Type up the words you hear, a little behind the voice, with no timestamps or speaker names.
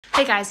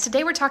Hey guys,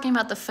 today we're talking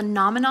about the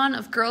phenomenon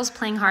of girls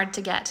playing hard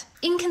to get.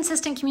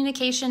 Inconsistent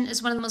communication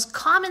is one of the most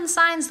common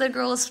signs that a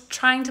girl is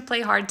trying to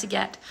play hard to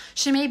get.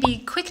 She may be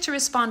quick to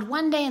respond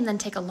one day and then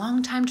take a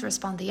long time to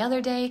respond the other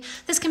day.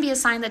 This can be a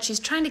sign that she's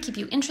trying to keep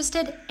you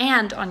interested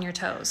and on your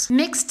toes.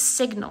 Mixed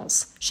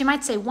signals. She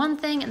might say one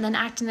thing and then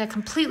act in a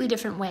completely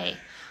different way.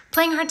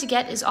 Playing hard to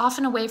get is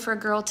often a way for a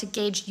girl to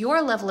gauge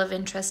your level of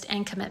interest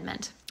and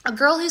commitment. A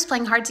girl who's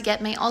playing hard to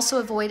get may also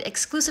avoid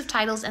exclusive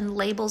titles and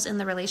labels in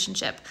the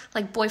relationship,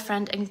 like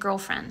boyfriend and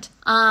girlfriend.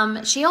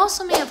 She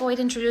also may avoid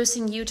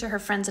introducing you to her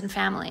friends and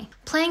family.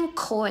 Playing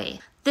coy.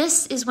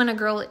 This is when a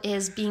girl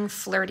is being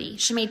flirty.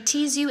 She may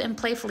tease you and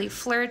playfully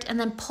flirt and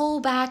then pull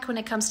back when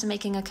it comes to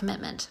making a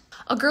commitment.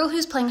 A girl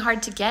who's playing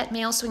hard to get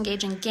may also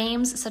engage in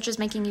games such as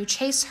making you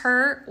chase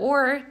her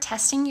or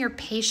testing your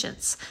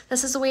patience.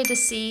 This is a way to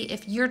see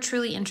if you're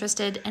truly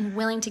interested and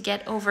willing to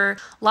get over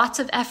lots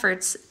of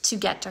efforts to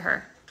get to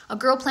her. A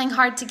girl playing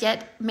hard to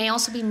get may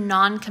also be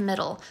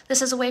non-committal.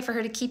 This is a way for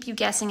her to keep you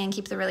guessing and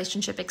keep the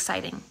relationship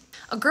exciting.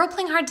 A girl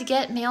playing hard to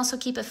get may also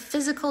keep a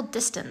physical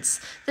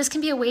distance. This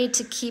can be a way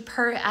for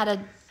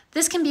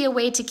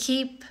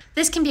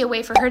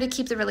her to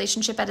keep the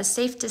relationship at a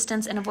safe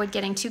distance and avoid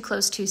getting too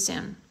close too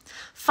soon.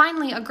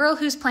 Finally, a girl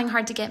who's playing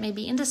hard to get may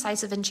be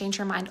indecisive and change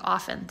her mind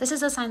often. This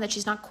is a sign that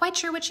she's not quite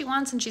sure what she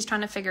wants and she's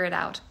trying to figure it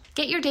out.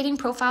 Get your dating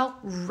profile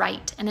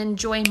right and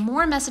enjoy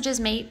more matches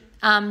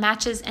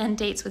and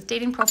dates with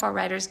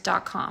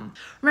datingprofilewriters.com.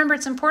 Remember,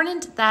 it's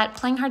important that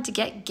playing hard to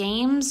get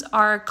games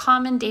are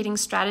common dating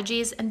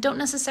strategies and don't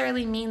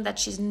necessarily mean that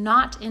she's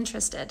not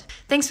interested.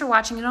 Thanks for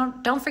watching,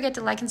 and don't forget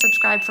to like and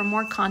subscribe for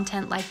more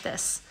content like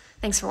this.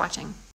 Thanks for watching.